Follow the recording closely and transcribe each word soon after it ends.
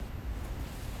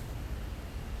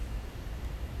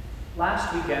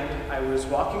Last weekend, I was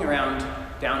walking around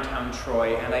downtown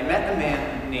Troy and I met a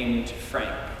man named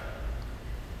Frank.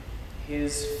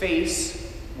 His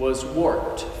face was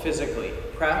warped physically,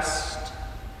 pressed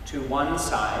to one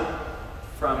side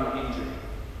from injury.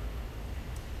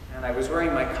 And I was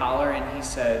wearing my collar and he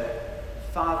said,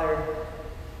 "Father,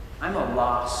 I'm a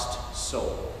lost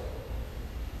soul."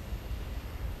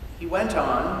 He went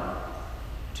on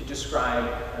to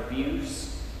describe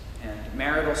abuse and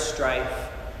marital strife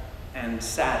and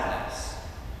sadness.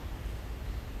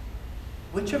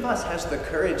 Which of us has the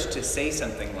courage to say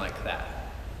something like that?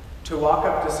 To walk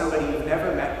up to somebody you've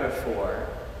never met before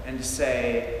and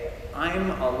say,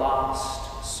 "I'm a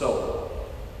lost soul."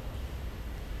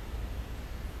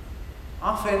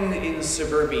 Often in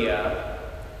suburbia,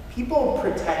 people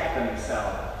protect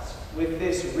themselves with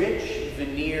this rich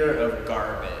veneer of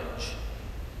garbage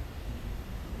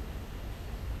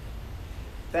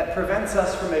that prevents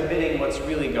us from admitting what's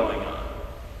really going on,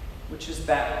 which is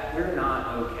that we're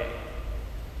not okay.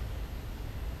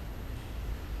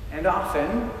 And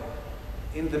often,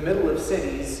 in the middle of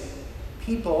cities,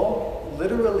 people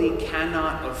literally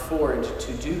cannot afford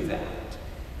to do that.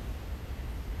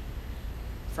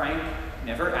 Frank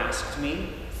never asked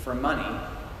me for money,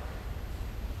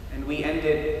 and we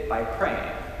ended by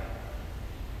praying.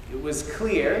 It was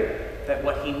clear that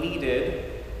what he needed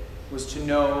was to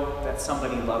know that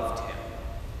somebody loved him.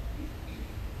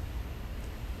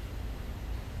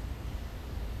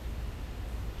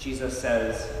 Jesus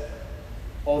says,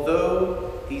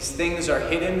 "Although these things are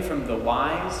hidden from the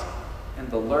wise and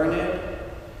the learned,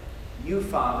 you,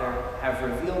 Father, have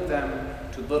revealed them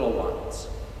to little ones,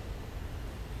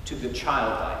 to the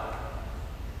childlike."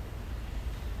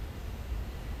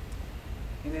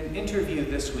 In an interview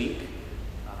this week,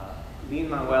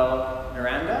 Lin-Manuel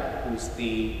Miranda, who's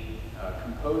the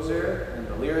composer and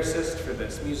the lyricist for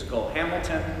this musical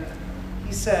Hamilton,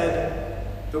 he said,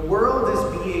 "The world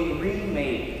is being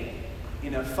remade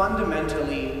in a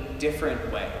fundamentally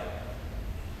different way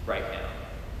right now."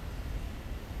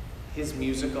 His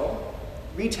musical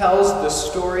retells the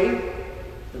story,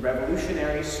 the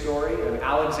revolutionary story of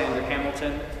Alexander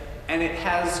Hamilton, and it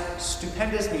has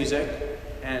stupendous music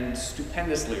and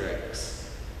stupendous lyrics.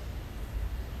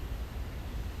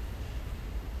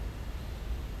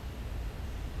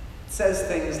 It says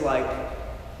things like,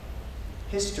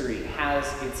 "History has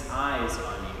its eyes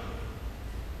on you."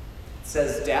 It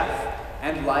says death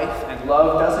and life and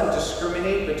love doesn't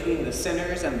discriminate between the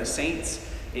sinners and the saints.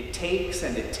 It takes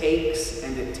and it takes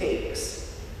and it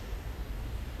takes.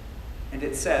 And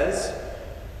it says,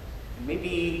 and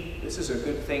maybe this is a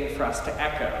good thing for us to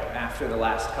echo after the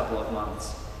last couple of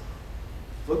months,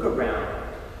 look around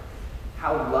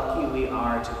how lucky we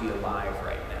are to be alive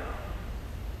right now.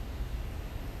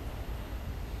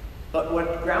 But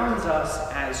what grounds us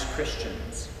as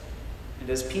Christians and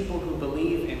as people who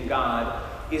believe in God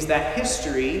is that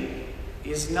history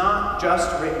is not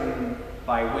just written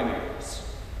by winners.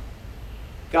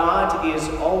 God is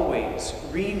always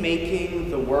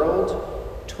remaking the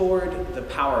world toward the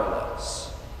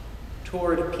powerless,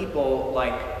 toward people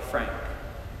like Frank.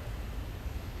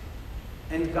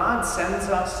 And God sends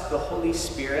us the Holy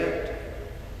Spirit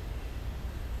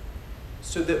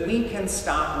so that we can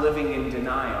stop living in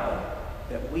denial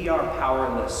that we are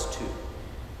powerless too,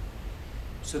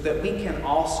 so that we can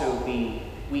also be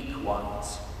weak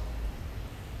ones.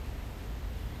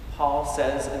 Paul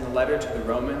says in the letter to the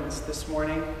Romans this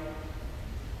morning,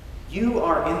 "You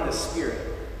are in the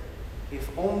Spirit, if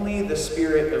only the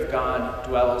Spirit of God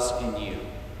dwells in you."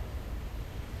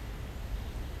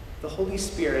 The Holy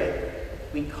Spirit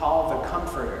we call the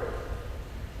Comforter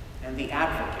and the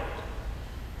Advocate.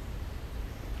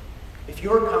 If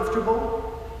you're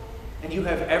comfortable and you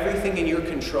have everything in your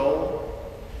control,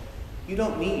 you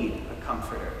don't need a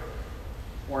comforter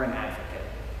or an advocate.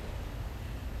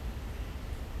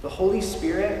 The Holy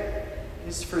Spirit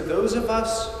is for those of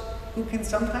us who can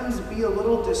sometimes be a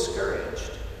little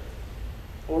discouraged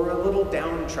or a little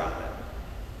downtrodden.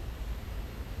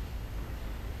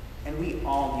 And we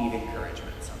all need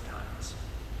encouragement sometimes.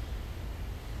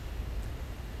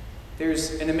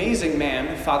 There's an amazing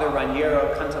man, Father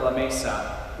Raniero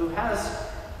Cantalamessa, who has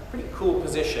a pretty cool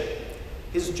position.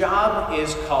 His job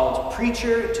is called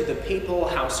preacher to the papal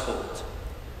household.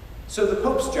 So the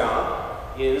Pope's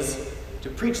job is to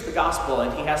preach the gospel,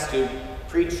 and he has to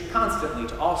preach constantly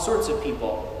to all sorts of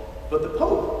people. But the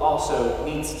Pope also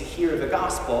needs to hear the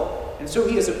gospel, and so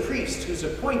he is a priest who's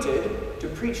appointed to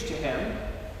preach to him.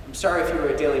 I'm sorry if you were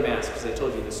at Daily Mass, because I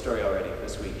told you this story already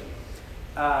this week.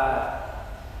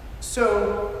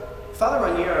 So Father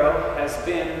Raniero has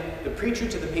been the preacher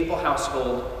to the papal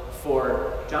household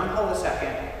for John Paul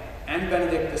II and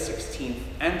Benedict XVI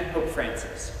and Pope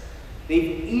Francis,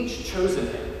 they've each chosen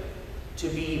him to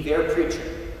be their preacher,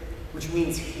 which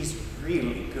means he's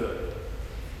really good.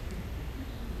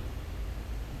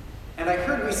 And I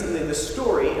heard recently the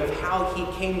story of how he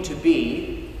came to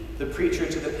be the preacher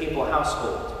to the papal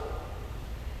household,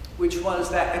 which was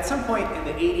that at some point in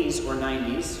the 80s or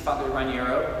 90s, Father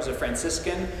Raniero, who's a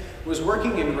Franciscan, was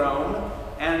working in Rome,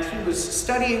 and he was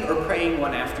studying or praying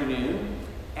one afternoon,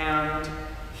 and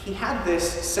he had this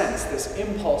sense, this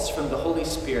impulse from the Holy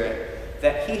Spirit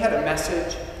that he had a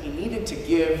message he needed to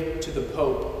give to the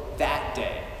Pope that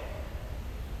day.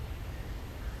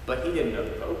 But he didn't know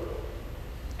the Pope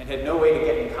and had no way to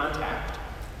get in contact.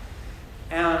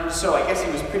 And so I guess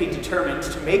he was pretty determined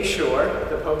to make sure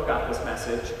the Pope got this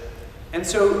message. And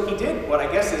so he did what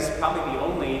I guess is probably the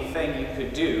only thing you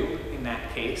could do in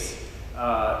that case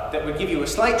that would give you a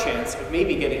slight chance of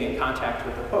maybe getting in contact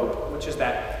with the Pope, which is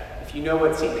that if you know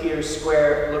what St. Peter's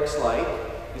Square looks like,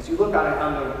 as you look on it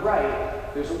on the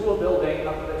right, there's a little building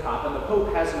up at the top, and the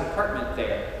Pope has an apartment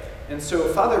there. And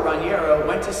so Father Raniero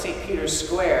went to St. Peter's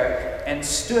Square and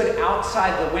stood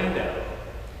outside the window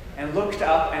and looked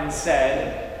up and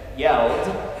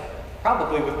yelled,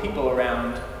 probably with people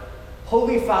around,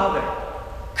 "Holy Father,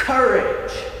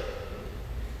 courage!"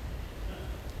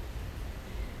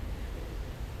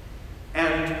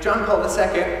 And John Paul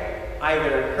II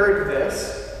either heard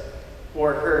this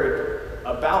or heard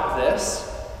about this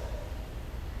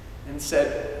and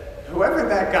said, "Whoever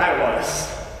that guy was,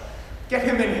 get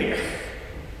him in here.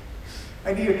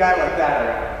 I need a guy like that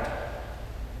around."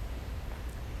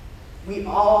 We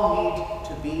all need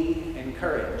to be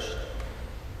encouraged,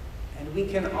 and we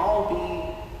can all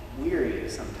be weary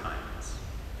sometimes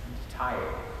and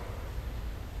tired.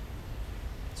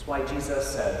 That's why Jesus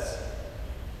says,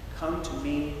 "Come to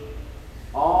me,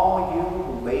 all you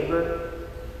who labor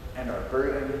and are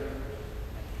burdened, and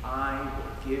I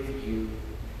will give you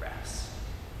rest."